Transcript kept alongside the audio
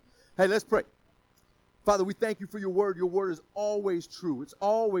Hey, let's pray. Father, we thank you for your word. Your word is always true. It's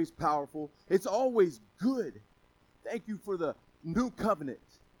always powerful. It's always good. Thank you for the new covenant.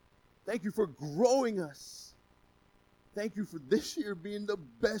 Thank you for growing us. Thank you for this year being the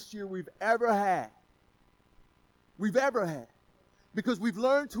best year we've ever had. Because we've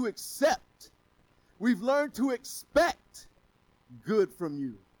learned to accept. We've learned to expect good from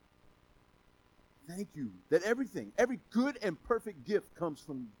you. Thank you that everything, every good and perfect gift comes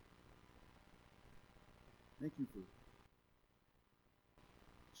from you. Thank you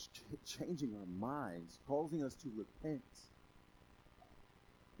for changing our minds, causing us to repent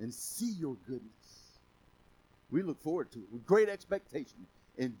and see your goodness. We look forward to it with great expectation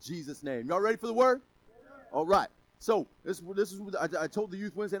in Jesus' name. Y'all ready for the word? All right. So this is what I told the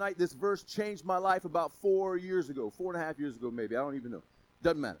youth Wednesday night. This verse changed my life about 4 years ago, 4.5 years ago, maybe. I don't even know.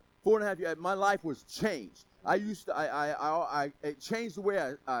 Doesn't matter. 4.5 years. My life was changed. It changed the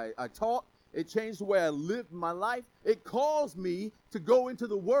way I taught. It changed the way I lived my life. It caused me to go into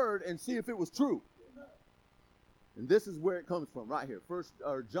the Word and see if it was true. And this is where it comes from, right here.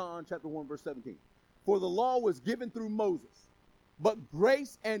 John chapter 1, verse 17. For the law was given through Moses, but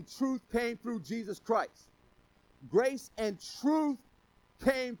grace and truth came through Jesus Christ. Grace and truth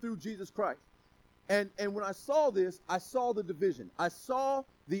came through Jesus Christ. And when I saw this, I saw the division. I saw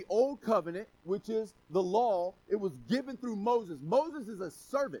the old covenant, which is the law. It was given through Moses. Moses is a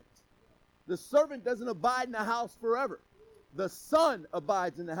servant. The servant doesn't abide in the house forever. The son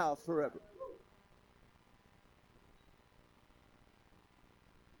abides in the house forever.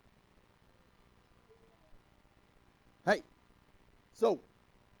 Hey, so,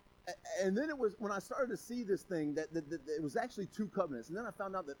 and then it was when I started to see this thing that it was actually two covenants. And then I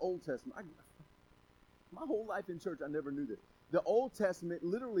found out that Old Testament, my whole life in church, I never knew this. The Old Testament,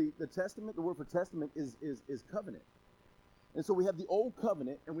 literally, the Testament, the word for testament is covenant. And so we have the Old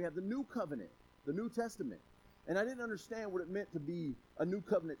Covenant and we have the New Covenant, the New Testament. And I didn't understand what it meant to be a New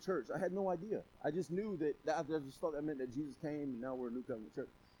Covenant church. I had no idea. I just knew I just thought that meant that Jesus came and now we're a New Covenant church.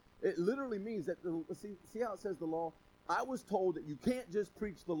 It literally means that, see how it says the law? I was told that you can't just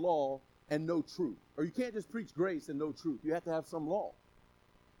preach the law and no truth. Or you can't just preach grace and no truth. You have to have some law.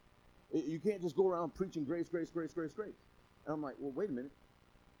 You can't just go around preaching grace, grace, grace, grace, grace. And I'm like, well, wait a minute.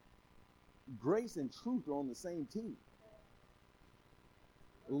 Grace and truth are on the same team.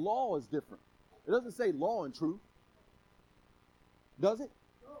 Law is different. It doesn't say law and truth. Does it?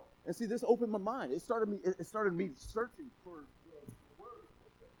 No. And see, this opened my mind. It started me searching for the word.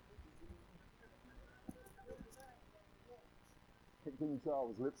 Can you tell I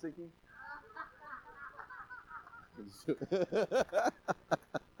was lip syncing?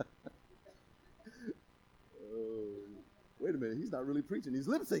 Wait a minute, he's not really preaching, he's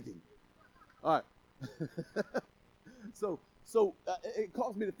lip syncing. All right. So it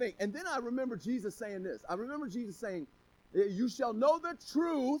caused me to think. And then I remember Jesus saying this. I remember Jesus saying, you shall know the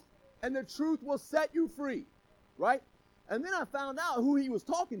truth, and the truth will set you free. Right? And then I found out who he was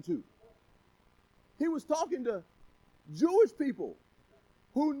talking to. He was talking to Jewish people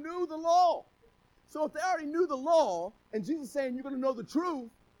who knew the law. So if they already knew the law, and Jesus is saying you're going to know the truth,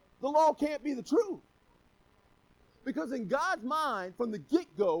 the law can't be the truth. Because in God's mind, from the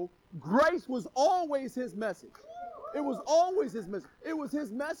get-go, grace was always his message. It was always his message. It was his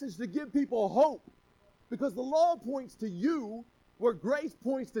message to give people hope. Because the law points to you, where grace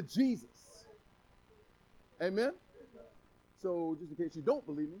points to Jesus. Amen? So, just in case you don't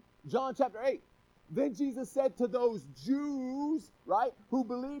believe me, John chapter 8. Then Jesus said to those Jews, right, who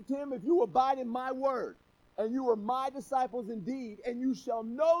believed him, if you abide in my word, and you are my disciples indeed, and you shall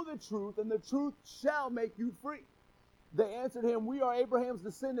know the truth, and the truth shall make you free. They answered him, we are Abraham's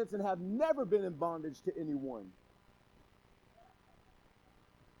descendants and have never been in bondage to anyone.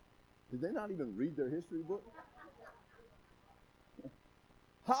 Did they not even read their history book?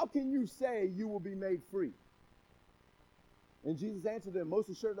 How can you say you will be made free? And Jesus answered them, most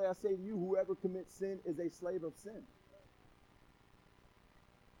assuredly I say to you, whoever commits sin is a slave of sin.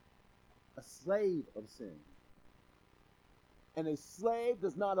 A slave of sin. And a slave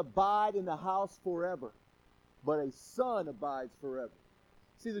does not abide in the house forever, but a son abides forever.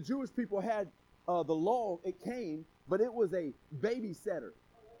 See, the Jewish people had the law, it came, but it was a babysitter.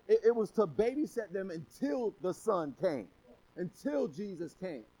 It was to babysit them until the son came, until Jesus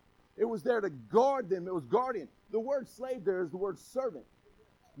came. It was there to guard them. It was guardian. The word slave there is the word servant.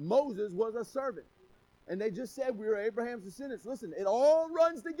 Moses was a servant. And they just said we are Abraham's descendants. Listen, it all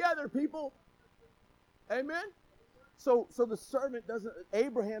runs together, people. Amen? So the servant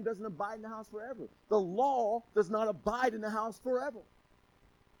Abraham doesn't abide in the house forever. The law does not abide in the house forever.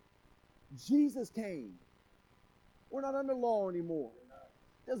 Jesus came. We're not under law anymore.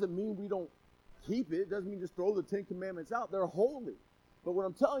 Doesn't mean we don't keep it. Doesn't mean just throw the 10 Commandments out. They're holy. But what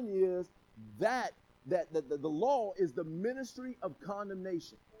I'm telling you is that the law is the ministry of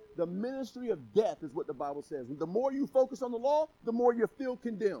condemnation. The ministry of death is what the Bible says. The more you focus on the law, the more you feel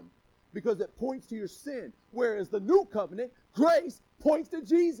condemned because it points to your sin. Whereas the new covenant, grace, points to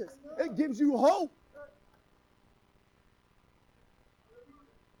Jesus. It gives you hope.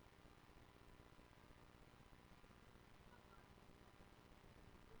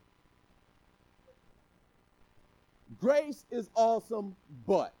 Grace is awesome,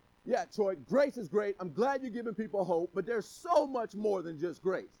 but yeah, Troy, grace is great. I'm glad you're giving people hope, but there's so much more than just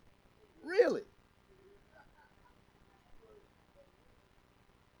grace. Really.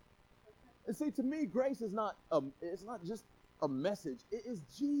 And see, to me, grace is it's not just a message. It is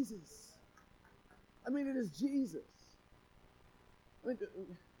Jesus. I mean, it is Jesus. I mean,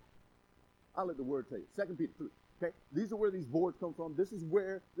 I'll let the word tell you. 2 Peter 3. Okay, these are where these boards come from. This is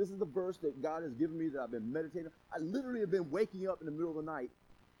the verse that God has given me that I've been meditating. I literally have been waking up in the middle of the night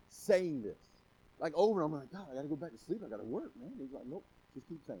saying this. Like over, I'm like, God, I got to go back to sleep. I got to work, man. He's like, nope, just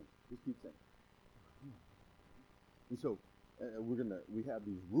keep saying it. Just keep saying it. And so we have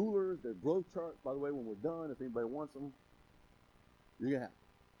these rulers, they're growth charts, by the way, when we're done. If anybody wants them, you're going to have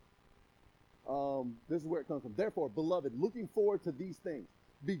them. This is where it comes from. Therefore, beloved, looking forward to these things.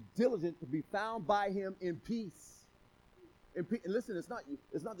 Be diligent to be found by him in peace. And listen, it's not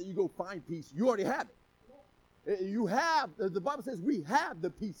that you go find peace. You already have it. You have, the Bible says we have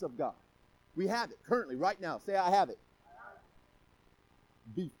the peace of God. We have it currently, right now. Say, I have it.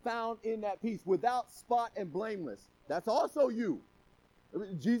 Be found in that peace without spot and blameless. That's also you. I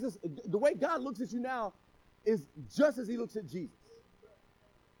mean, Jesus, the way God looks at you now is just as he looks at Jesus.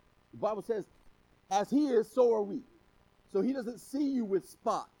 The Bible says, as he is, so are we. So he doesn't see you with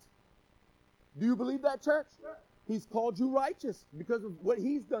spot. Do you believe that, church? He's called you righteous because of what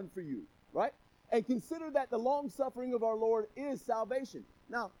he's done for you, right? And consider that the long suffering of our Lord is salvation.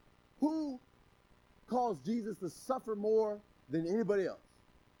 Now, who caused Jesus to suffer more than anybody else?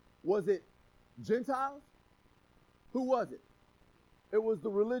 Was it Gentiles? Who was it? It was the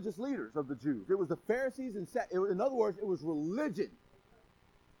religious leaders of the Jews. It was the Pharisees and in other words, it was religion.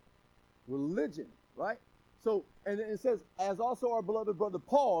 Religion, right? So, and it says, as also our beloved brother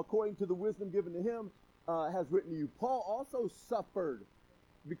Paul, according to the wisdom given to him, has written to you. Paul also suffered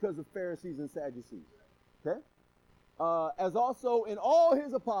because of Pharisees and Sadducees. Okay? As also in all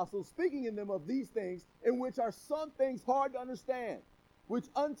his apostles, speaking in them of these things, in which are some things hard to understand, which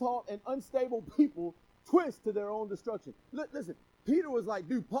untaught and unstable people twist to their own destruction. Listen, Peter was like,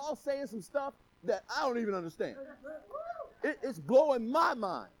 dude, Paul's saying some stuff that I don't even understand. It's blowing my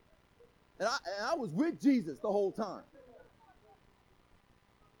mind. And I was with Jesus the whole time.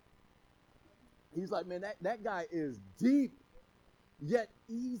 He's like, man, that guy is deep, yet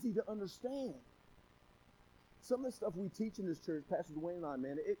easy to understand. Some of the stuff we teach in this church, Pastor Dwayne and I,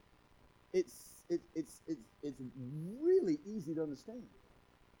 man, it's really easy to understand.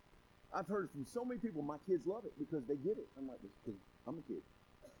 I've heard from so many people, my kids love it because they get it. I'm like, I'm a kid.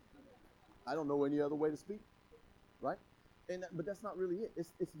 I don't know any other way to speak, right? But that's not really it.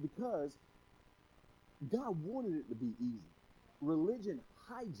 It's because God wanted it to be easy. Religion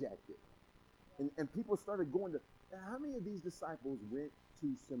hijacked it. And people started going to, how many of these disciples went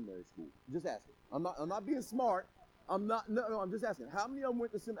to seminary school? Just asking. I'm not being smart. I'm just asking. How many of them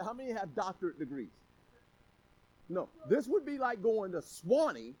went to seminary? How many have doctorate degrees? No. This would be like going to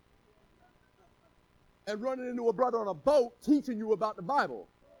Swanee and running into a brother on a boat teaching you about the Bible.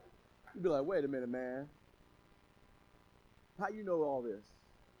 You'd be like, wait a minute, man. How you know all this?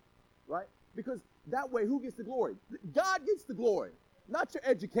 Right? Because that way, who gets the glory? God gets the glory, not your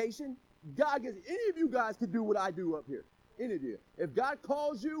education. God gets it. Any of you guys could do what I do up here. Any of you. If God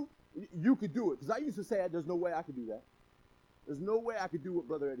calls you, you could do it. Because I used to say, there's no way I could do that. There's no way I could do what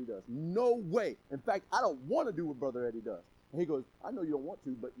Brother Eddie does. No way. In fact, I don't want to do what Brother Eddie does. And he goes, I know you don't want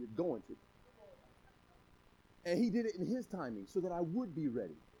to, but you're going to. And he did it in his timing so that I would be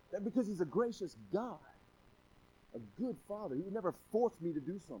ready. That because he's a gracious God. A good father. He would never force me to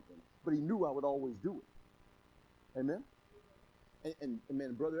do something, but he knew I would always do it. Amen? And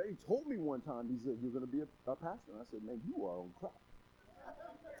man, Brother Eddie told me one time, he said, you're going to be a pastor. And I said, man, you are on crack.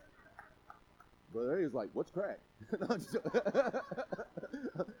 Brother Eddie's like, what's crack? I'm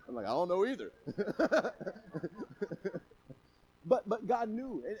like, I don't know either. But God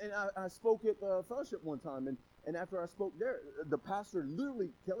knew. And I spoke at fellowship one time, and after I spoke there, the pastor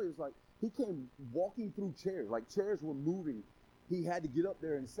literally, Kelly was like, he came walking through chairs, like chairs were moving. He had to get up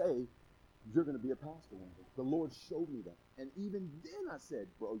there and say, you're going to be a pastor one day. The Lord showed me that. And even then I said,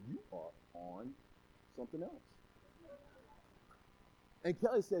 bro, you are on something else. And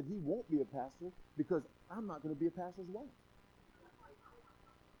Kelly said he won't be a pastor because I'm not going to be a pastor's wife.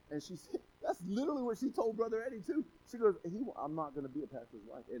 And she said, that's literally what she told Brother Eddie too. She goes, I'm not going to be a pastor's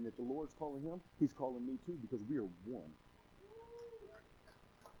wife. And if the Lord's calling him, he's calling me too because we are one.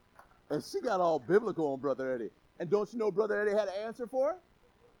 And she got all biblical on Brother Eddie. And don't you know Brother Eddie had an answer for her?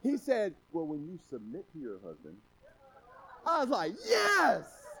 He said, well, when you submit to your husband, I was like, yes!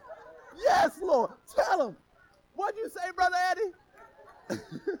 Yes, Lord. Tell him. What'd you say, Brother Eddie?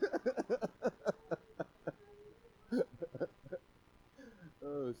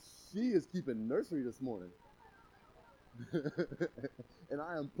 She is keeping nursery this morning. And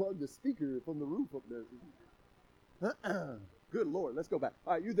I unplugged the speaker from the roof up there. Good Lord. Let's go back.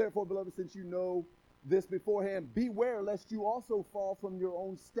 All right, you therefore, beloved, since you know this beforehand, beware lest you also fall from your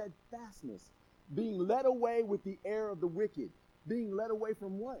own steadfastness, being led away with the air of the wicked. Being led away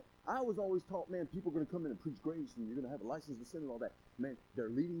from what? I was always taught, man, people are going to come in and preach grace and you're going to have a license to sin and all that. Man, they're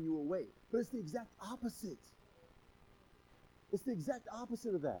leading you away. But it's the exact opposite. It's the exact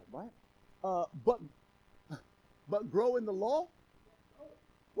opposite of that, right? But grow in the law?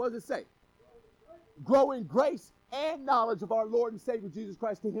 What does it say? Grow in grace and knowledge of our Lord and Savior Jesus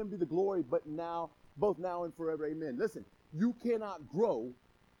Christ. To him be the glory, but now, both now and forever. Amen. Listen, you cannot grow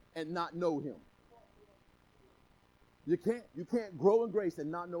and not know him. You can't grow in grace and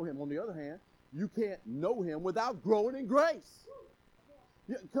not know him. On the other hand, you can't know him without growing in grace.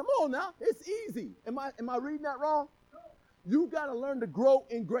 Yeah, come on now. It's easy. Am I reading that wrong? You got to learn to grow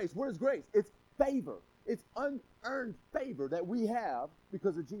in grace. What is grace? It's favor. It's unearned favor that we have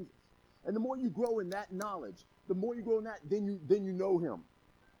because of Jesus. And the more you grow in that knowledge, the more you grow in that, then you know him.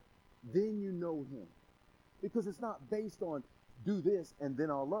 Then you know him. Because it's not based on do this and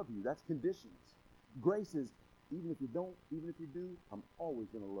then I'll love you. That's conditions. Grace is even if you don't, even if you do, I'm always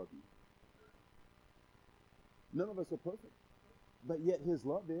going to love you. None of us are perfect. But yet his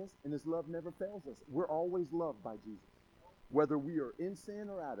love is, and his love never fails us. We're always loved by Jesus, whether we are in sin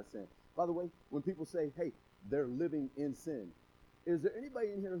or out of sin. By the way, when people say, hey, they're living in sin, is there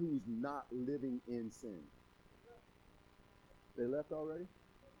anybody in here who's not living in sin? They left already?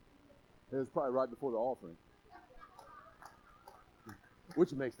 It was probably right before the offering.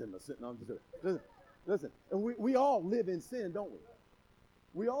 Which makes them a sin. No, I'm just kidding. Listen, and we all live in sin, don't we?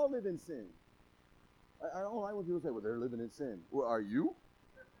 We all live in sin. I don't like when people say, well, they're living in sin. Well, are you?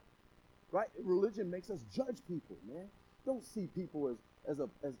 Right? Religion makes us judge people, man. Don't see people as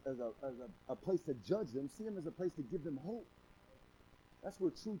a place to judge them. See them as a place to give them hope. That's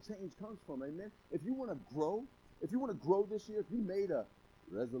where true change comes from, amen? If you want to grow this year, if you made a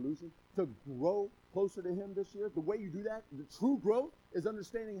resolution to grow closer to him this year, the way you do that, the true growth is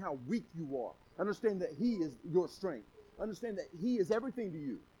understanding how weak you are. Understand that he is your strength. Understand that he is everything to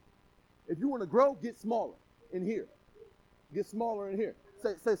you. If you want to grow, get smaller in here. Get smaller in here.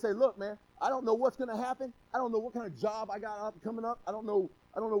 Say, look, man, I don't know what's going to happen. I don't know what kind of job I got coming up. I don't know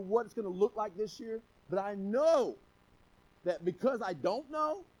what it's going to look like this year. But I know that because I don't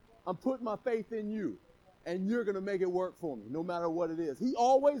know, I'm putting my faith in you. And you're going to make it work for me, no matter what it is. He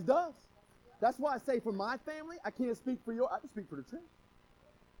always does. That's why I say for my family, I can't speak for I can speak for the church.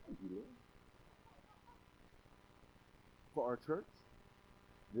 Thank you, Lord. For our church,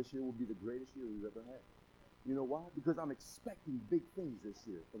 this year will be the greatest year we've ever had. You know why? Because I'm expecting big things this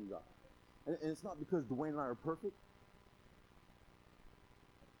year from God. And it's not because Dwayne and I are perfect.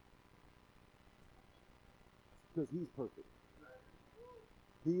 It's because he's perfect.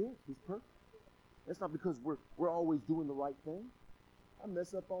 He is. He's perfect. It's not because we're always doing the right thing. I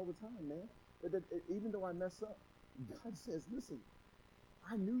mess up all the time, man. Even though I mess up, God says, listen,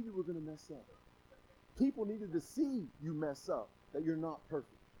 I knew you were going to mess up. People needed to see you mess up, that you're not perfect.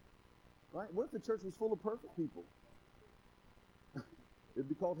 Right? What if the church was full of perfect people? It'd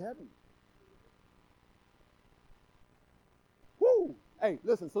be called heaven. Woo! Hey,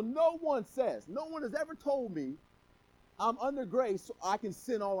 listen, so no one has ever told me I'm under grace so I can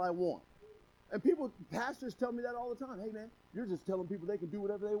sin all I want. And pastors tell me that all the time. Hey, man, you're just telling people they can do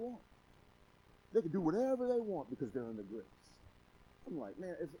whatever they want. They can do whatever they want because they're under grace. I'm like,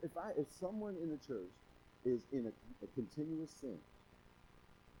 man, if someone in the church is in a continuous sin,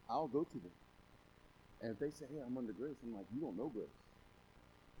 I'll go to them. And if they say, hey, I'm under grace, I'm like, you don't know grace.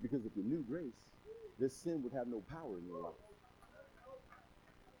 Because if you knew grace, this sin would have no power in your life.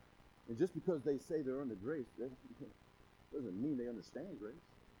 And just because they say they're under grace, doesn't mean they understand grace.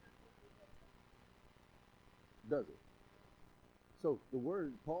 Does it? So the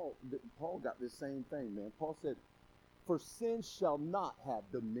word, Paul got this same thing, man. Paul said, for sin shall not have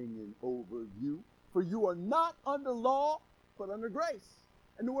dominion over you, for you are not under law, but under grace.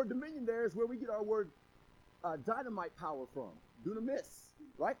 And the word dominion there is where we get our word dynamite power from. Dunamis,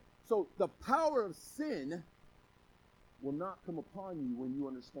 right? So the power of sin will not come upon you when you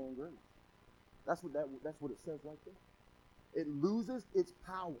understand grace. That's what it says right there. It loses its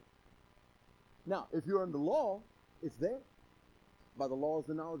power. Now, if you're under law, it's there. By the law is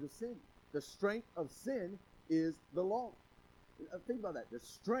the knowledge of sin. The strength of sin is the law. Think about that. The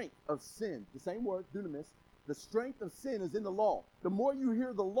strength of sin, the same word, dunamis, the strength of sin is in the law. The more you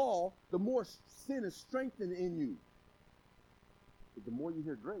hear the law, the more sin is strengthened in you. But the more you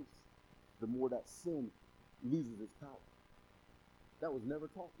hear grace, the more that sin loses its power. That was never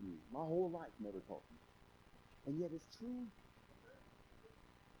taught to me. My whole life never taught me. And yet it's true.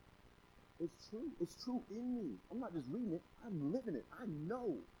 It's true. It's true in me. I'm not just reading it. I'm living it. I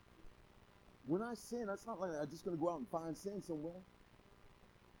know. When I sin, it's not like I'm just going to go out and find sin somewhere.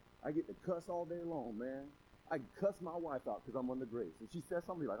 I get to cuss all day long, man. I cuss my wife out because I'm under grace. And she says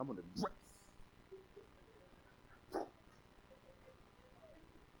something like, I'm under grace.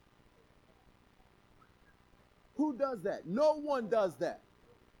 Who does that? No one does that.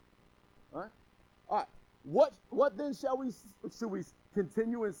 All right? All right. What then should we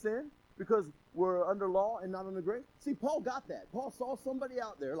continue in sin because we're under law and not under grace? See, Paul got that. Paul saw somebody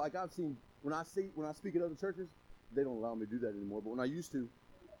out there, like I've seen when I speak at other churches, they don't allow me to do that anymore. But when I used to,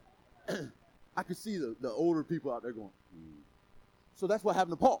 I could see the older people out there going, So that's what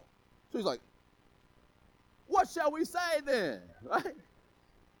happened to Paul. So he's like, what shall we say then? Right?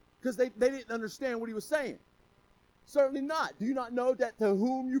 Because they didn't understand what he was saying. Certainly not. Do you not know that to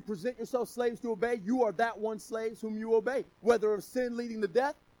whom you present yourselves slaves to obey, you are that one slaves whom you obey, whether of sin leading to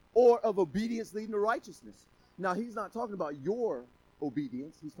death or of obedience leading to righteousness? Now, he's not talking about your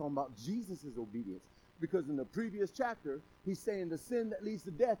obedience. He's talking about Jesus' obedience. Because in the previous chapter, he's saying the sin that leads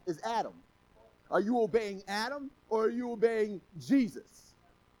to death is Adam. Are you obeying Adam or are you obeying Jesus?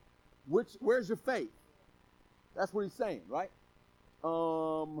 Where's your faith? That's what he's saying, right?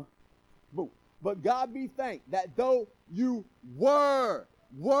 Boom. But God be thanked that though you were.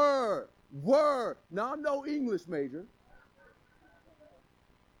 Now, I'm no English major.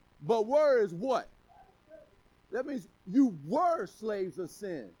 But were is what? That means you were slaves of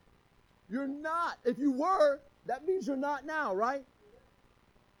sin. You're not. If you were, that means you're not now, right?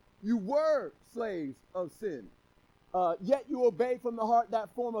 You were slaves of sin. Yet you obeyed from the heart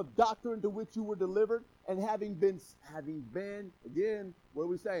that form of doctrine to which you were delivered, and having been, again, what are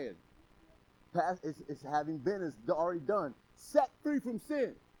we saying? It's having been is already done. Set free from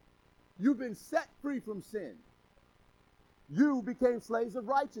sin. You've been set free from sin. You became slaves of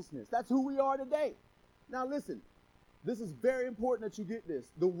righteousness. That's who we are today. Now listen, this is very important that you get this.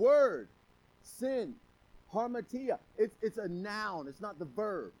 The word sin, harmatia, it's a noun. It's not the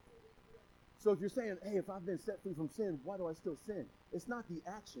verb. So if you're saying, hey, if I've been set free from sin, why do I still sin? It's not the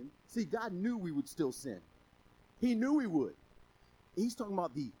action. See, God knew we would still sin. He knew we would. He's talking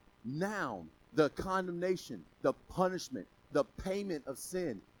about the noun, the condemnation, the punishment, the payment of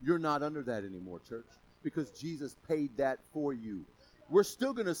sin. You're not under that anymore, church, because Jesus paid that for you. We're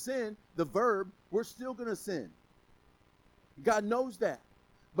still going to sin. The verb, we're still going to sin. God knows that.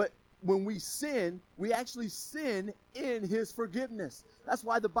 But when we sin, we actually sin in his forgiveness. That's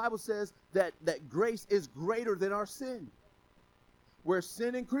why the Bible says that grace is greater than our sin. Where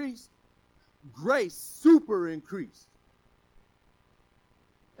sin increased, grace super increased.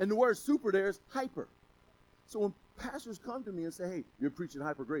 And the word super there is hyper. So when pastors come to me and say, hey, you're preaching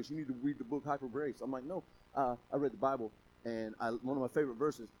hyper grace, you need to read the book Hyper Grace. I'm like, no, I read the Bible, and one of my favorite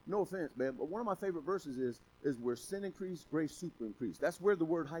verses, no offense, man, but one of my favorite verses is where sin increased, grace super increased. That's where the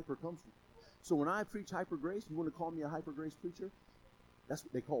word hyper comes from. So when I preach hyper grace, you want to call me a hyper grace preacher? That's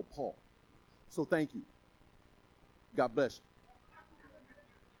what they call Paul. So thank you. God bless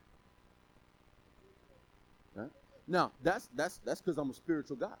you. Right? Now, that's because I'm a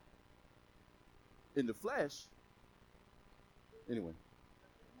spiritual guy. In the flesh, anyway.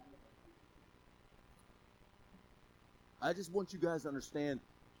 I just want you guys to understand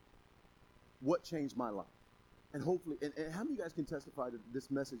what changed my life. And hopefully, and how many of you guys can testify that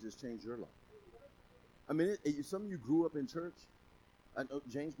this message has changed your life? I mean, some of you grew up in church. I know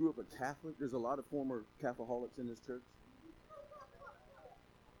James grew up a Catholic. There's a lot of former Catholics in this church.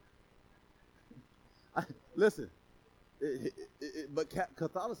 Listen, but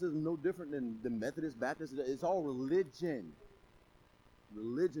Catholicism is no different than the Methodist, Baptist. It's all religion.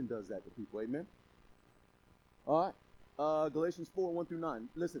 Religion does that to people. Amen? All right. Galatians 4, 1 through 9.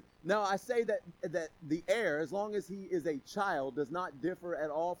 Listen, now I say that the heir, as long as he is a child, does not differ at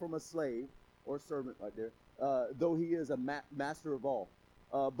all from a slave or servant right there, though he is a master of all,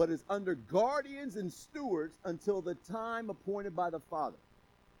 but is under guardians and stewards until the time appointed by the Father.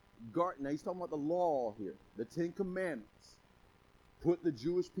 Now he's talking about the law here, the Ten Commandments. put the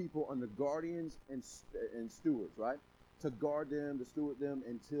Jewish people under guardians and stewards, right? To guard them, to steward them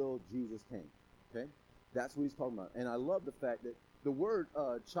until Jesus came. Okay? That's what he's talking about. And I love the fact that the word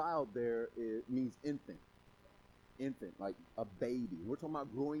child there means infant. Infant, like a baby. We're talking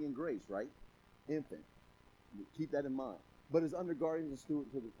about growing in grace, right? Infant. Keep that in mind. But it's under guardians and stewards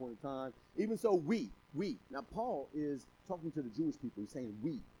until the point of time. Even so, we. Now, Paul is talking to the Jewish people. He's saying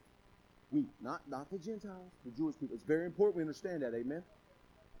we, not the Gentiles, the Jewish people. It's very important we understand that, amen?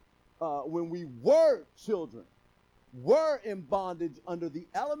 When we were children, were in bondage under the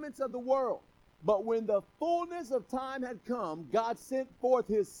elements of the world. But when the fullness of time had come, God sent forth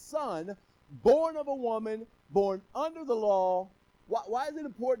his Son, born of a woman, born under the law. Why is it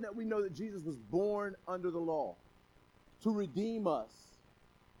important that we know that Jesus was born under the law? To redeem us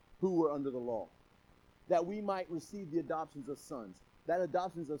who were under the law, that we might receive the adoptions of sons. That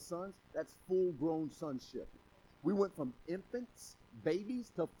adoptions of sons, that's full-grown sonship. We went from infants,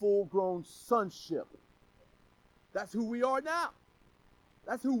 babies, to full-grown sonship. That's who we are now.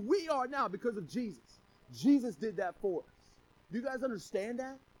 That's who we are now because of Jesus. Jesus did that for us. Do you guys understand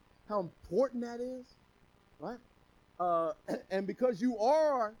that? How important that is? Right? And because you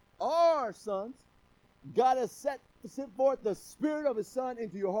are our sons, God has sent forth the Spirit of his Son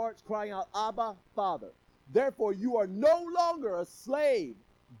into your hearts, crying out, Abba, Father. Therefore, you are no longer a slave,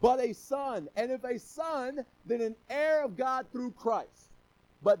 but a son. And if a son, then an heir of God through Christ.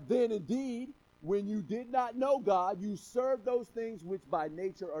 But then indeed, when you did not know God, you served those things which by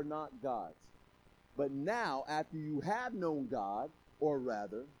nature are not God's. But now, after you have known God, or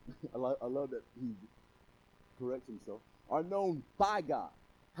rather, I love that he corrects himself, are known by God.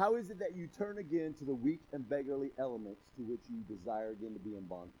 How is it that you turn again to the weak and beggarly elements to which you desire again to be in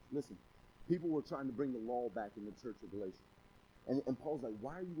bondage? Listen, people were trying to bring the law back in the church of Galatia. And Paul's like,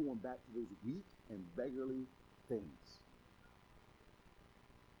 why are you going back to those weak and beggarly things?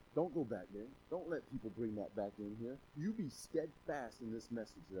 Don't go back there. Don't let people bring that back in here. You be steadfast in this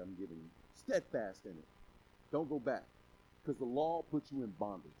message that I'm giving you. Steadfast in it. Don't go back. Because the law puts you in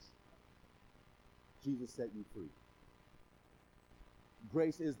bondage. Jesus set you free.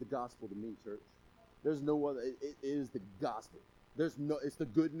 Grace is the gospel to me, church. There's no other. It is the gospel. It's the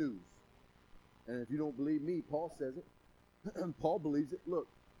good news. And if you don't believe me, Paul says it. Paul believes it. Look.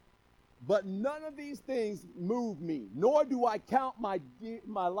 But none of these things move me, nor do I count my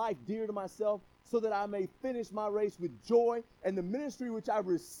life dear to myself, so that I may finish my race with joy and the ministry which I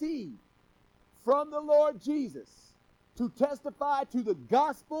received from the Lord Jesus to testify to the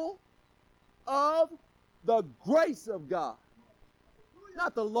gospel of the grace of God.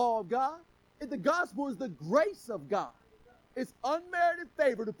 Not the law of God. The gospel is the grace of God. It's unmerited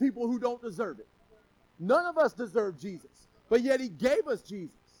favor to people who don't deserve it. None of us deserve Jesus, but yet he gave us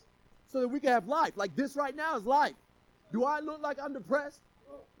Jesus so that we can have life. Like this right now is life. Do I look like I'm depressed?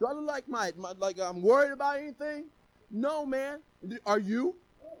 Do I look like like I'm worried about anything? No, man. Are you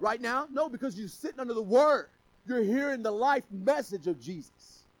right now? No, because you're sitting under the word. You're hearing the life message of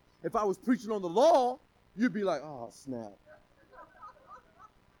Jesus. If I was preaching on the law, you'd be like, oh, snap.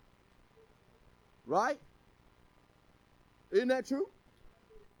 Right? Isn't that true?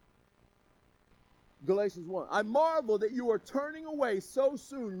 Galatians 1. I marvel that you are turning away so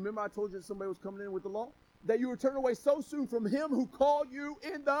soon. Remember I told you that somebody was coming in with the law? That you were turning away so soon from him who called you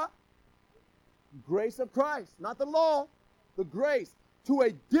in the grace of Christ. Not the law, the grace. To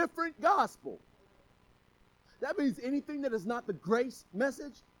a different gospel. That means anything that is not the grace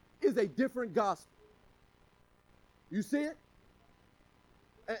message is a different gospel. You see it?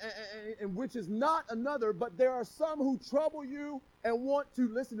 And which is not another, but there are some who trouble you and want to,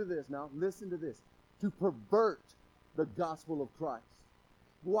 listen to this now, listen to this, to pervert the gospel of Christ.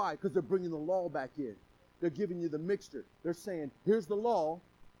 Why? Because they're bringing the law back in. They're giving you the mixture. They're saying, here's the law.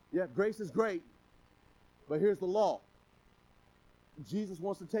 Yeah, grace is great, but here's the law. Jesus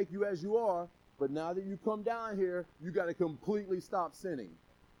wants to take you as you are, but now that you come down here, you got to completely stop sinning.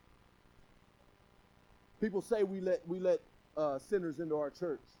 People say we let sinners into our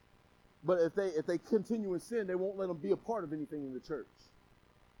church, but if they continue in sin, they won't let them be a part of anything in the church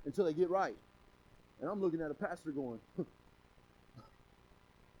until they get right. And I'm looking at a pastor going,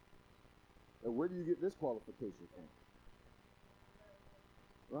 where do you get this qualification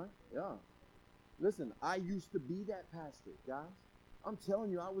from? Right? Yeah. Listen, I used to be that pastor, guys. I'm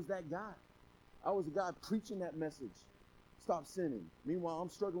telling you, I was that guy. I was the guy preaching that message. Stop sinning. Meanwhile, I'm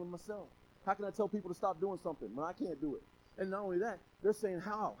struggling myself. How can I tell people to stop doing something when I can't do it? And not only that, they're saying,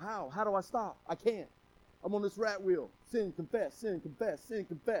 how? How do I stop? I can't. I'm on this rat wheel. Sin, confess, sin, confess, sin,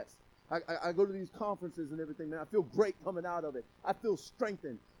 confess. I go to these conferences and everything, man. I feel great coming out of it. I feel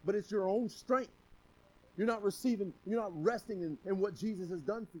strengthened. But it's your own strength. You're not receiving, you're not resting in what Jesus has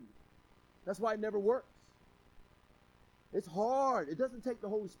done for you. That's why it never works. It's hard. It doesn't take the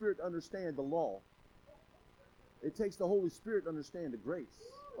Holy Spirit to understand the law. It takes the Holy Spirit to understand the grace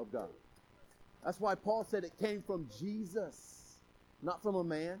of God. That's why Paul said it came from Jesus, not from a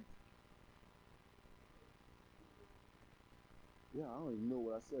man. Yeah, I don't even know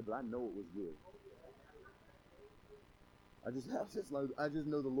what I said, but I know it was good. I just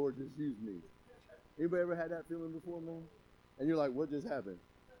know the Lord just used me. Anybody ever had that feeling before, man? And you're like, what just happened?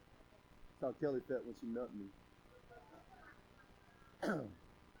 That's how Kelly felt when she nutted me.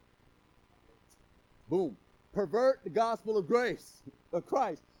 Boom. Pervert the gospel of grace, of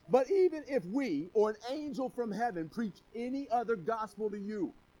Christ. But even if we or an angel from heaven preach any other gospel to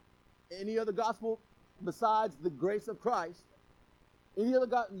you, any other gospel besides the grace of Christ, any other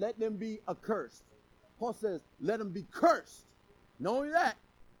God, let them be accursed. Paul says, let them be cursed. Not only that,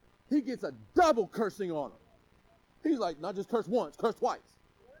 he gets a double cursing on him. He's like, not just curse once, curse twice.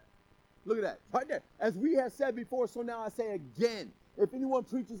 Look at that, right there. As we have said before, so now I say again, if anyone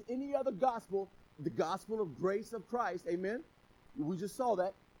preaches any other gospel, the gospel of grace of Christ, amen, we just saw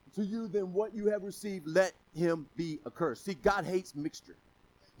that, to you, then what you have received, let him be accursed. See, God hates mixture.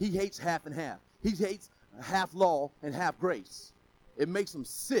 He hates half and half. He hates half law and half grace. It makes him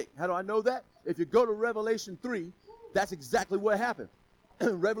sick. How do I know that? If you go to Revelation 3, that's exactly what happened.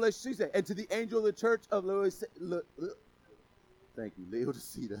 Revelation 3 said, and to the angel of the church of Laodicea, thank you,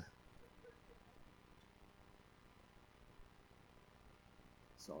 Laodicea.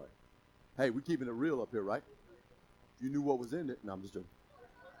 Sorry. Hey, we're keeping it real up here, right? You knew what was in it. No, I'm just joking.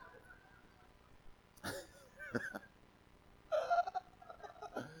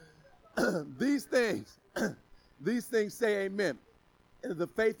 These things say amen. The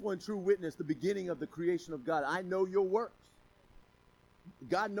faithful and true witness, the beginning of the creation of God. I know your works.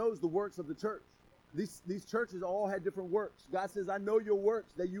 God knows the works of the church. These churches all had different works. God says, I know your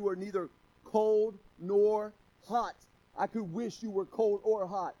works, that you are neither cold nor hot. I could wish you were cold or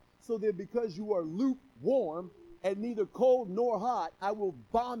hot. So that because you are lukewarm and neither cold nor hot, I will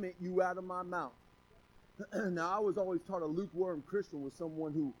vomit you out of my mouth. Now, I was always taught a lukewarm Christian was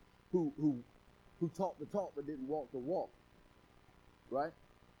someone who talked the talk but didn't walk the walk. Right?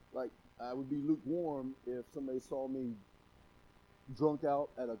 Like, I would be lukewarm if somebody saw me drunk out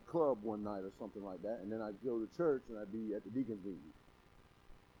at a club one night or something like that, and then I'd go to church and I'd be at the deacon's meeting.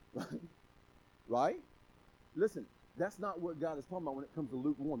 Right? Right? Listen, that's not what God is talking about when it comes to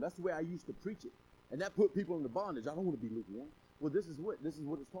lukewarm. That's the way I used to preach it. And that put people into bondage. I don't want to be lukewarm. Well, this is what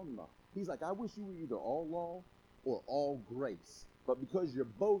it's talking about. He's like, I wish you were either all law or all grace. But because you're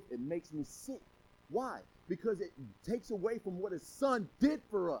both, it makes me sick. Why? Because it takes away from what his son did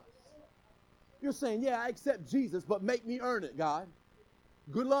for us. You're saying, yeah, I accept Jesus, but make me earn it, God.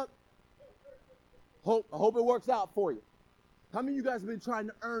 Good luck. I hope it works out for you. How many of you guys have been trying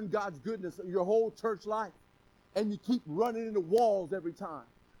to earn God's goodness your whole church life? And you keep running into walls every time.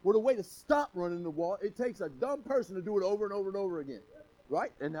 Well, the way to stop running into the wall, it takes a dumb person to do it over and over and over again.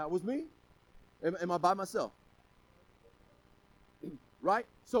 Right? And that was me. Am I by myself? Right?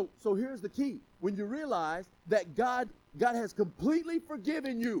 So here's the key. When you realize that God has completely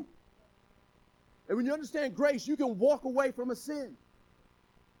forgiven you, and when you understand grace, you can walk away from a sin.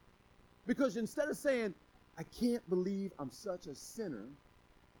 Because instead of saying, I can't believe I'm such a sinner,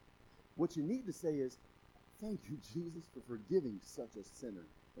 what you need to say is, thank you, Jesus, for forgiving such a sinner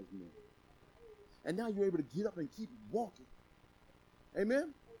as me. And now you're able to get up and keep walking.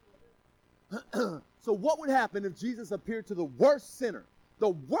 Amen? So what would happen if Jesus appeared to the worst sinner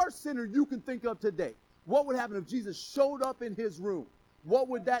you can think of today? What would happen if Jesus showed up in his room? What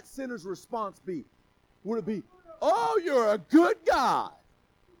would that sinner's response be? Would it be, oh, you're a good God?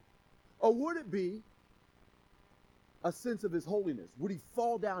 Or would it be a sense of his holiness? Would he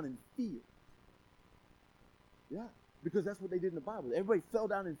fall down in fear? Yeah, because that's what they did in the Bible. Everybody fell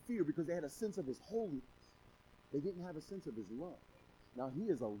down in fear because they had a sense of his holiness. They didn't have a sense of his love. Now, he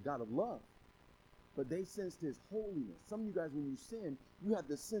is a God of love, but they sensed his holiness. Some of you guys, when you sin, you have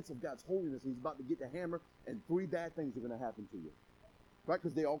this sense of God's holiness. He's about to get the hammer, and 3 bad things are going to happen to you. Right?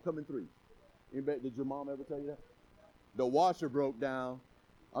 Because they all come in 3. Anybody, did your mom ever tell you that? The washer broke down.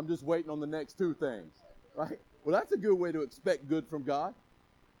 I'm just waiting on the next 2 things. Right? Well, that's a good way to expect good from God.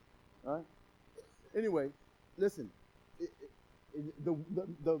 All right? Anyway, listen.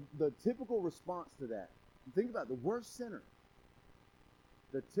 The typical response to that, think about it, the worst sinner.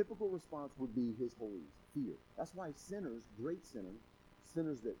 The typical response would be his holiness, fear. That's why sinners, great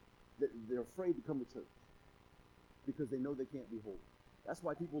sinners that they're afraid to come to church because they know they can't be holy. That's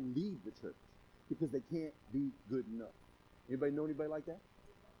why people leave the church, because they can't be good enough. Anybody know anybody like that?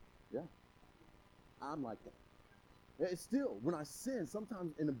 Yeah. I'm like that. It's still, when I sin,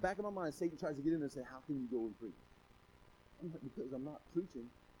 sometimes in the back of my mind, Satan tries to get in there and say, how can you go and preach? I'm like, because I'm not preaching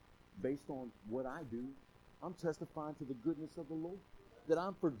based on what I do. I'm testifying to the goodness of the Lord, that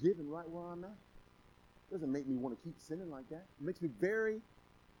I'm forgiven right where I'm at. It doesn't make me want to keep sinning like that. It makes me very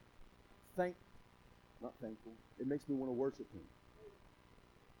not thankful. It makes me want to worship him.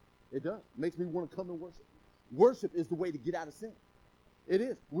 It does. It makes me want to come and worship. Worship is the way to get out of sin. It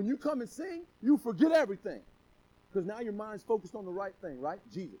is. When you come and sing, you forget everything. Because now your mind's focused on the right thing, right?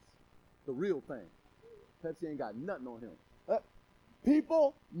 Jesus. The real thing. Pepsi ain't got nothing on him.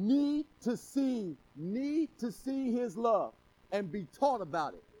 People need to see his love and be taught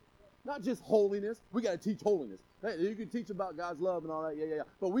about it. Not just holiness. We got to teach holiness. Hey, you can teach about God's love and all that, yeah.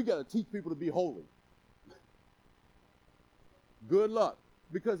 But we got to teach people to be holy. Good luck,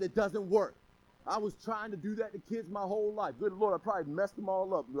 because it doesn't work. I was trying to do that to kids my whole life. Good Lord, I probably messed them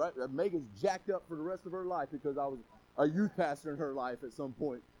all up, right? Megan's jacked up for the rest of her life because I was a youth pastor in her life at some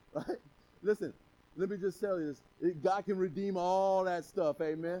point, right? Listen, let me just tell you this. God can redeem all that stuff,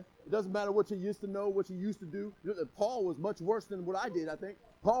 amen? It doesn't matter what you used to know, what you used to do. Paul was much worse than what I did, I think.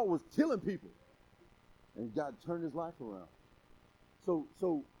 Paul was killing people. And God turned his life around.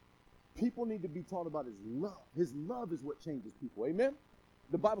 So people need to be taught about his love. His love is what changes people, amen?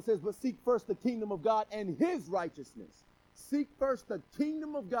 The Bible says, but seek first the kingdom of God and his righteousness. Seek first the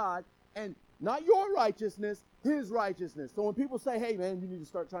kingdom of God and not your righteousness, his righteousness. So when people say, hey, man, you need to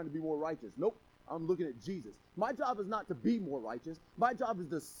start trying to be more righteous. Nope, I'm looking at Jesus. My job is not to be more righteous. My job is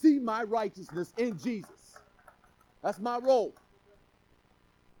to see my righteousness in Jesus. That's my role.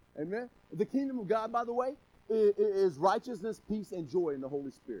 Amen? The kingdom of God, by the way, is righteousness, peace, and joy in the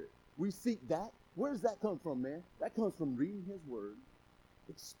Holy Spirit. We seek that. Where does that come from, man? That comes from reading his word,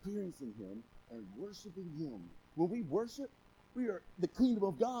 experiencing him, and worshiping him. When we worship, the kingdom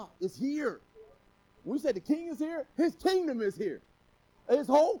of God is here. When we say the king is here, his kingdom is here. His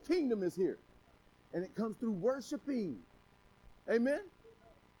whole kingdom is here. And it comes through worshiping. Amen?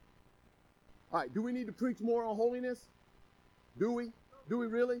 All right, do we need to preach more on holiness? Do we? Do we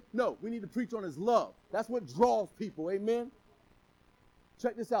really? No, we need to preach on his love. That's what draws people. Amen?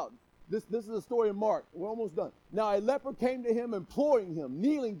 Check this out. This is a story of Mark. We're almost done. Now a leper came to him, imploring him,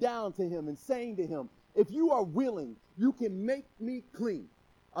 kneeling down to him and saying to him, if you are willing, you can make me clean.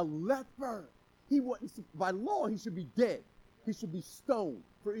 A leper. He wasn't, by law, he should be dead. He should be stoned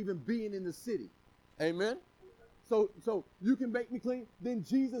for even being in the city. Amen? So you can make me clean? Then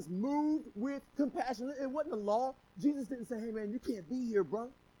Jesus moved with compassion. It wasn't a law. Jesus didn't say, hey, man, you can't be here, bro.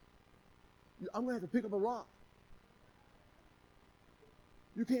 I'm going to have to pick up a rock.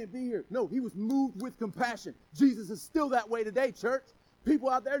 You can't be here. No, he was moved with compassion. Jesus is still that way today, church. People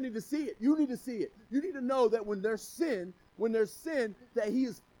out there need to see it. You need to see it. You need to know that when there's sin, that he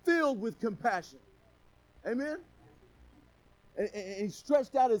is filled with compassion. Amen? And he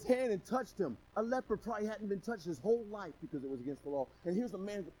stretched out his hand and touched him. A leper probably hadn't been touched his whole life because it was against the law. And here's a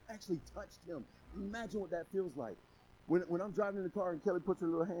man who actually touched him. Imagine what that feels like. When I'm driving in the car and Kelly puts her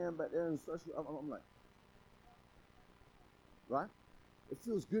little hand back there and starts, I'm like, right? It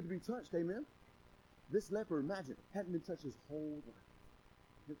feels good to be touched, amen? This leper, imagine, hadn't been touched his whole life.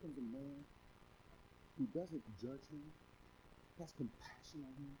 Here comes a man who doesn't judge him, has compassion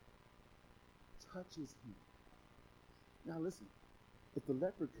on him, touches him. Now listen, if the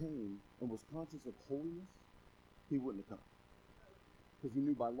leper came and was conscious of holiness, he wouldn't have come. Because he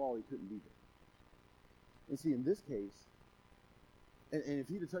knew by law he couldn't be there. And see, in this case, and if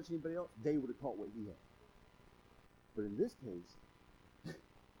he'd have touched anybody else, they would have caught what he had. But in this case,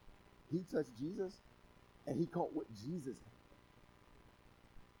 he touched Jesus, and he caught what Jesus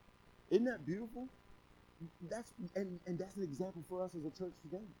had. Isn't that beautiful? That's an example for us as a church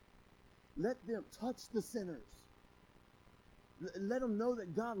today. Let them touch the sinners. Let them know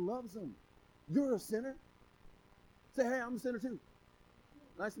that God loves them. You're a sinner. Say, hey, I'm a sinner too.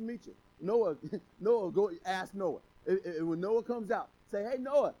 Nice to meet you. Noah, go ask Noah. When Noah comes out, say, hey,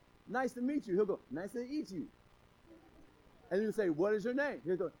 Noah, nice to meet you. He'll go, nice to eat you. And you say, what is your name?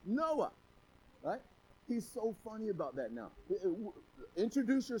 He'll go, Noah. Right? He's so funny about that now.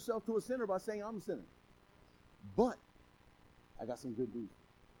 Introduce yourself to a sinner by saying, I'm a sinner. But I got some good news.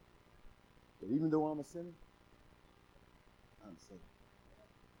 That even though I'm a sinner, I'm saved.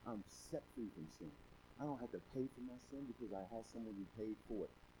 I'm set free from sin. I don't have to pay for my sin because I have someone who paid for it.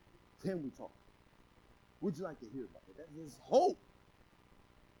 Can we talk? Would you like to hear about it? There's hope.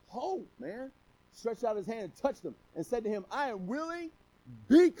 Hope, man. Stretched out his hand and touched him and said to him, I am willing,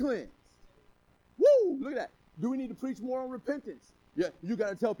 be cleansed. Woo! Look at that. Do we need to preach more on repentance? Yeah, you got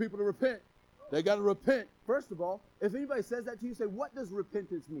to tell people to repent. They got to repent. First of all, if anybody says that to you, say, what does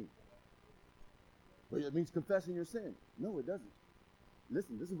repentance mean? But it means confessing your sin. No, it doesn't.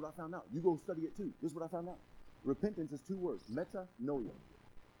 Listen, this is what I found out. You go study it too. This is what I found out. Repentance is two words. Metanoia.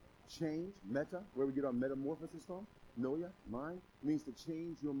 Change, meta, where we get our metamorphosis from. Noia, mind, means to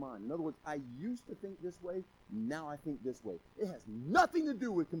change your mind. In other words, I used to think this way, now I think this way. It has nothing to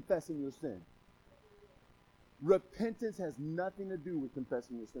do with confessing your sin. Repentance has nothing to do with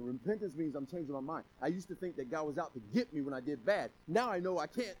confessing your sin. Repentance means I'm changing my mind. I used to think that God was out to get me when I did bad. Now I know I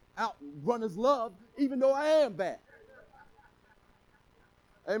can't outrun his love, even though I am bad.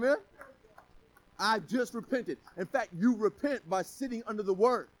 Amen? I just repented. In fact, you repent by sitting under the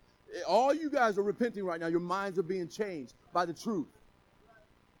word. All you guys are repenting right now. Your minds are being changed by the truth.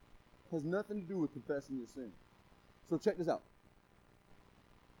 It has nothing to do with confessing your sin. So check this out.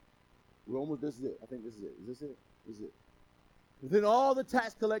 This is it. I think this is it. Is this it? This is it. Then all the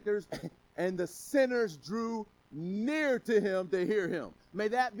tax collectors and the sinners drew near to him to hear him. May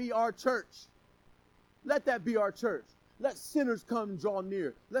that be our church. Let that be our church. Let sinners come and draw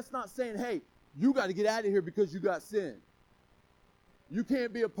near. Let's not saying, hey, you got to get out of here because you got sin. You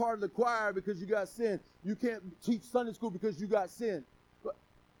can't be a part of the choir because you got sin. You can't teach Sunday school because you got sin. But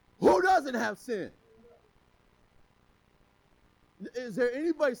who doesn't have sin? Is there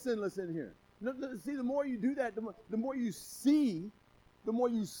anybody sinless in here? No, see, the more you do that, the more you see sin, the more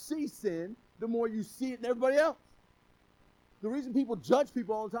you see it in everybody else. The reason people judge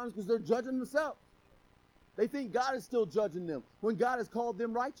people all the time is because they're judging themselves. They think God is still judging them when God has called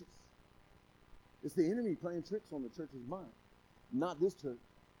them righteous. It's the enemy playing tricks on the church's mind. Not this church.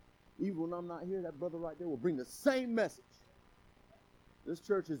 Even when I'm not here, that brother right there will bring the same message. This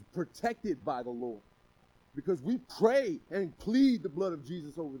church is protected by the Lord because we pray and plead the blood of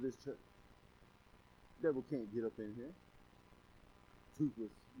Jesus over this church. The devil can't get up in here.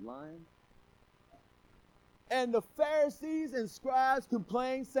 Toothless lion. And the Pharisees and scribes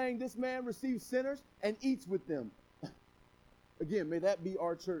complained, saying, this man receives sinners and eats with them. Again, may that be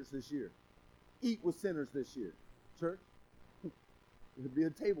our church this year. Eat with sinners this year. Church, it'll be a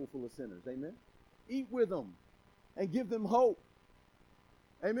table full of sinners. Amen? Eat with them and give them hope.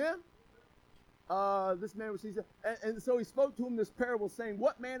 Amen? This man receives it. And so he spoke to him this parable, saying,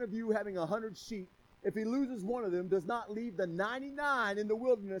 what man of you having 100 sheep, if he loses one of them, does not leave the 99 in the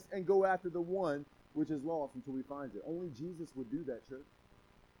wilderness and go after the one which is lost until he finds it? Only Jesus would do that, church.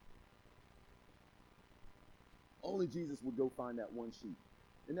 Only Jesus would go find that one sheep.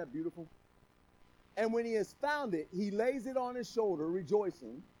 Isn't that beautiful? And when he has found it, he lays it on his shoulder,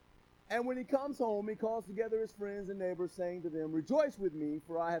 rejoicing. And when he comes home, he calls together his friends and neighbors, saying to them, rejoice with me,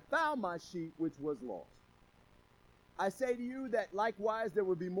 for I have found my sheep which was lost. I say to you that likewise there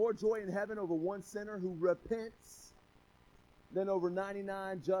will be more joy in heaven over one sinner who repents than over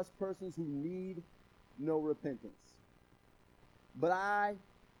 99 just persons who need no repentance. But I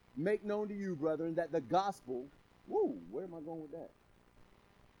make known to you, brethren, that the gospel, where am I going with that?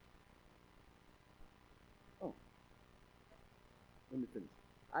 Let me finish.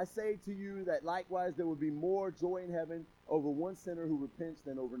 I say to you that likewise there will be more joy in heaven over one sinner who repents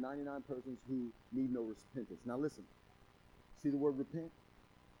than over 99 persons who need no repentance. Now listen. See the word repent?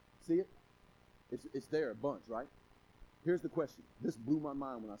 See it? It's there a bunch, right? Here's the question. This blew my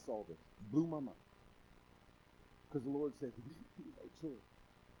mind when I saw this. Blew my mind. Because the Lord said, hey, church,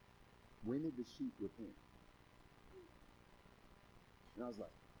 when did the sheep repent? And I was like,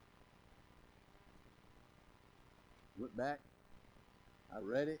 went back. I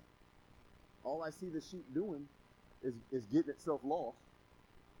read it. All I see the sheep doing is getting itself lost,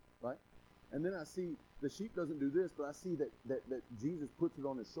 right? And then I see the sheep doesn't do this, but I see that Jesus puts it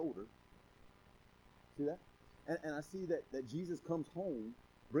on his shoulder. See that? And I see that Jesus comes home,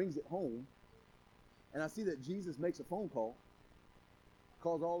 brings it home, and I see that Jesus makes a phone call,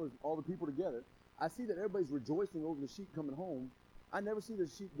 calls all the people together. I see that everybody's rejoicing over the sheep coming home. I never see the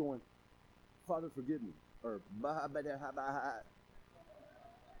sheep going, Father, forgive me, or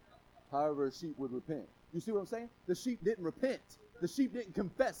however a sheep would repent. You see what I'm saying? The sheep didn't repent. The sheep didn't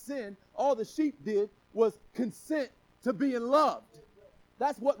confess sin. All the sheep did was consent to being loved.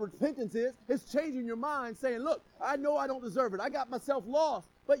 That's what repentance is. It's changing your mind, saying, look, I know I don't deserve it. I got myself lost,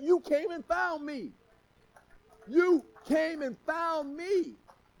 but you came and found me. You came and found me.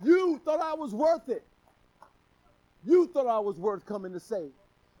 You thought I was worth it. You thought I was worth coming to save.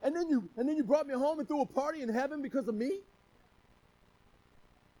 And then you brought me home and threw a party in heaven because of me?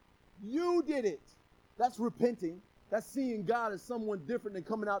 You did it. That's repenting. That's seeing God as someone different than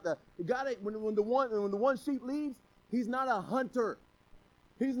coming out. God ain't, when the one sheep leaves, he's not a hunter.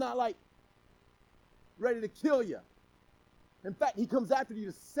 He's not like ready to kill you. In fact, he comes after you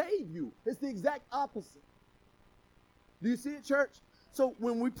to save you. It's the exact opposite. Do you see it, church? So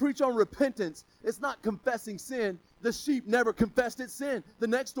when we preach on repentance, it's not confessing sin. The sheep never confessed its sin. The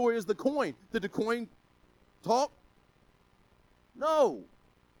next story is the coin. Did the coin talk? No,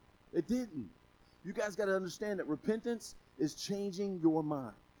 it didn't. You guys got to understand that repentance is changing your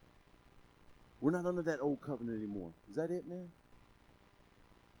mind. We're not under that old covenant anymore. Is that it, man?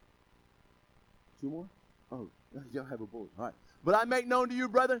 2 more? Oh, y'all have a bullet. All right. But I make known to you,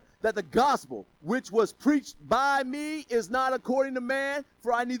 brethren, that the gospel which was preached by me is not according to man,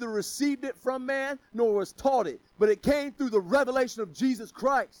 for I neither received it from man nor was taught it, but it came through the revelation of Jesus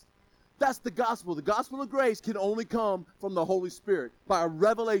Christ. That's the gospel. The gospel of grace can only come from the Holy Spirit by a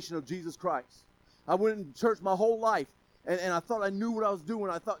revelation of Jesus Christ. I went in church my whole life, and I thought I knew what I was doing.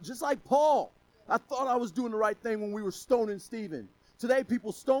 I thought, just like Paul, I thought I was doing the right thing when we were stoning Stephen. Today,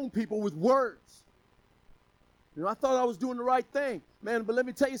 people stone people with words. You know, I thought I was doing the right thing. Man, but let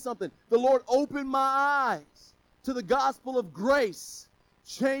me tell you something. The Lord opened my eyes to the gospel of grace.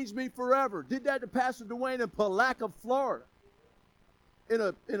 Changed me forever. Did that to Pastor Dwayne in Palatka, Florida. In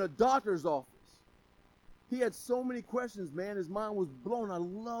a doctor's office. He had so many questions, man. His mind was blown. I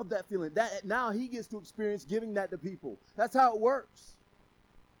love that feeling. Now he gets to experience giving that to people. That's how it works.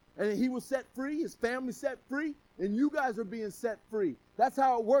 And he was set free. His family set free. And you guys are being set free. That's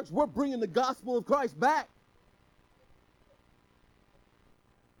how it works. We're bringing the gospel of Christ back.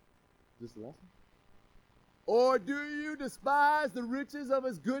 Just the last one. Or do you despise the riches of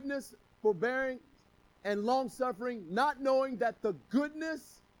his goodness, forbearing, and long-suffering, not knowing that the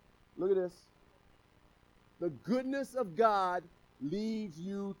goodness, look at this, the goodness of God leads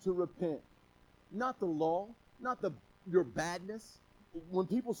you to repent. Not the law, not your badness. When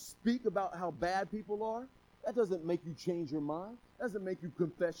people speak about how bad people are, that doesn't make you change your mind. That doesn't make you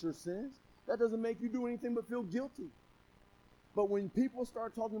confess your sins. That doesn't make you do anything but feel guilty. But when people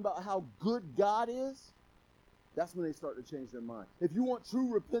start talking about how good God is, that's when they start to change their mind. If you want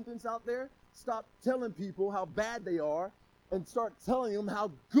true repentance out there, stop telling people how bad they are and start telling them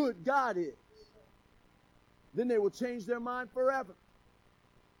how good God is. Then they will change their mind forever.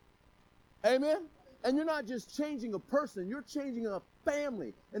 Amen? And you're not just changing a person, you're changing a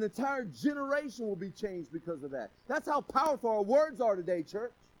family. An entire generation will be changed because of that. That's how powerful our words are today,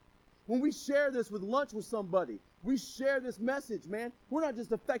 church. When we share this with lunch with somebody, we share this message, man. We're not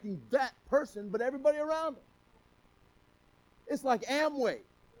just affecting that person, but everybody around them. It's like Amway.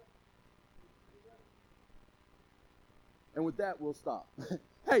 And with that, we'll stop.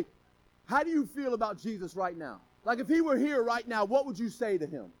 Hey, how do you feel about Jesus right now? Like if he were here right now, what would you say to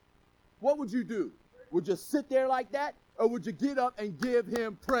him? What would you do? Would you sit there like that? Or would you get up and give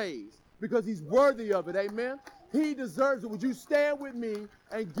him praise? Because he's worthy of it, amen? He deserves it. Would you stand with me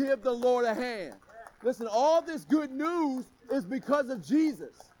and give the Lord a hand? Listen, all this good news is because of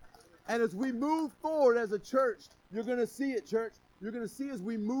Jesus. And as we move forward as a church, you're going to see it, church. You're going to see as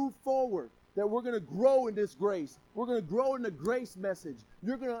we move forward that we're going to grow in this grace. We're going to grow in the grace message.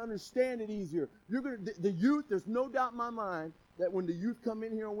 You're going to understand it easier. The youth, there's no doubt in my mind that when the youth come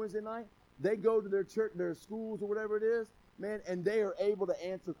in here on Wednesday night, they go to their church, their schools or whatever it is, man, and they are able to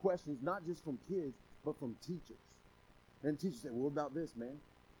answer questions, not just from kids, but from teachers. And teachers say, well, what about this, man?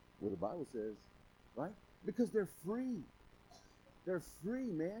 Well, the Bible says, right? Because they're free. They're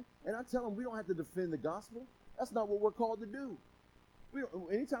free, man. And I tell them we don't have to defend the gospel. That's not what we're called to do.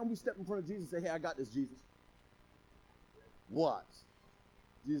 Anytime we step in front of Jesus and say, hey, I got this, Jesus. Watch.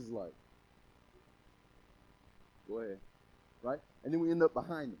 Jesus is like, go ahead. Right? And then we end up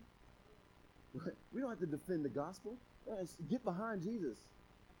behind him. We don't have to defend the gospel. Get behind Jesus.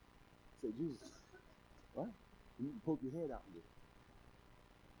 Say, Jesus. Right? You can poke your head out and get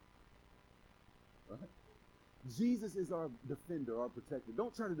it. Right? Jesus is our defender, our protector.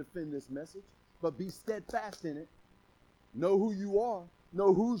 Don't try to defend this message, but be steadfast in it. Know who you are.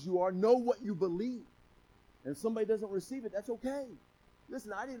 Know whose you are. Know what you believe. And if somebody doesn't receive it, that's okay.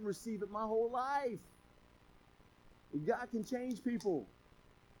 Listen, I didn't receive it my whole life. God can change people.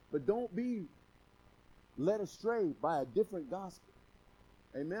 But don't be led astray by a different gospel.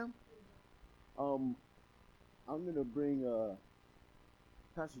 Amen? I'm going to bring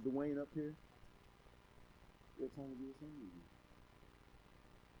Pastor Dwayne up here. You have time to do something?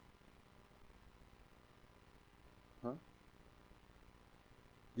 Huh?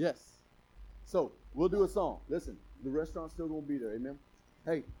 Yes. So, we'll do a song. Listen, the restaurant's still going to be there. Amen?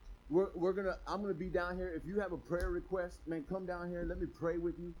 Hey, I'm gonna be down here. If you have a prayer request, man, come down here. Let me pray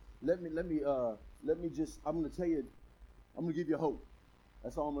with you. I'm gonna tell you, I'm gonna give you hope.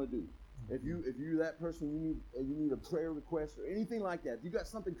 That's all I'm gonna do. If you're that person, you need a prayer request or anything like that. If you got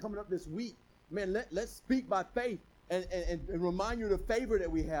something coming up this week, man, let's speak by faith and remind you of the favor that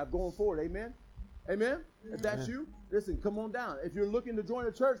we have going forward. Amen. Amen? If that's you, listen, come on down. If you're looking to join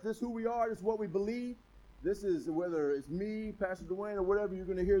a church, this is who we are. This is what we believe. This is, whether it's me, Pastor Dwayne, or whatever, you're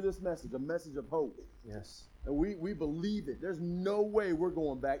going to hear this message, a message of hope. Yes. And we believe it. There's no way we're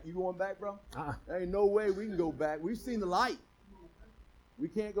going back. You going back, bro? There ain't no way we can go back. We've seen the light. We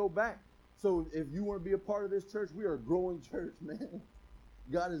can't go back. So if you want to be a part of this church, we are a growing church, man.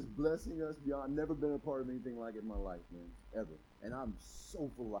 God is blessing us beyond. I've never been a part of anything like it in my life, man, ever. And I'm so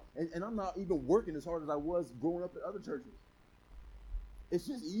full of life. And I'm not even working as hard as I was growing up at other churches. It's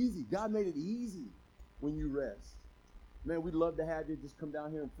just easy. God made it easy when you rest. Man, we'd love to have you just come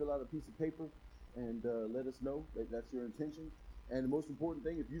down here and fill out a piece of paper and let us know that that's your intention. And the most important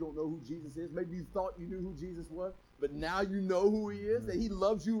thing, if you don't know who Jesus is, maybe you thought you knew who Jesus was, but now you know who he is, that he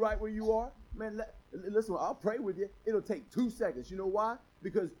loves you right where you are. Man, listen, I'll pray with you. It'll take 2 seconds. You know why?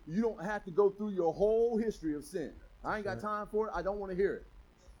 Because you don't have to go through your whole history of sin. I ain't got time for it. I don't want to hear it.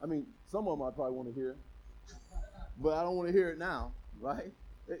 I mean, some of them I probably want to hear, but I don't want to hear it now, right?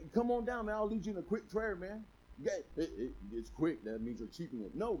 Come on down, man. I'll lead you in a quick prayer, man. It's quick. That means you're cheaping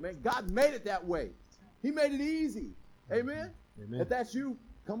it. No, man. God made it that way. He made it easy. Amen? Amen. If that's you,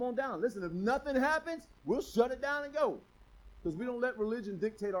 come on down. Listen, if nothing happens, we'll shut it down and go. Because we don't let religion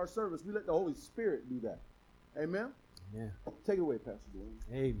dictate our service. We let the Holy Spirit do that. Amen? Amen. Take it away, Pastor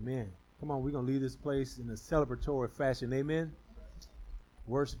Dwayne. Amen. Come on, we're going to leave this place in a celebratory fashion. Amen.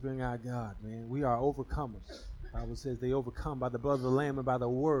 Worshiping our God, man. We are overcomers. The Bible says they overcome by the blood of the Lamb and by the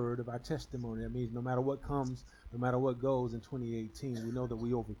word of our testimony. That means no matter what comes, no matter what goes in 2018, we know that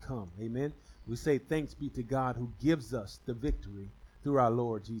we overcome. Amen. We say thanks be to God who gives us the victory through our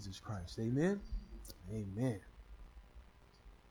Lord Jesus Christ. Amen. Amen.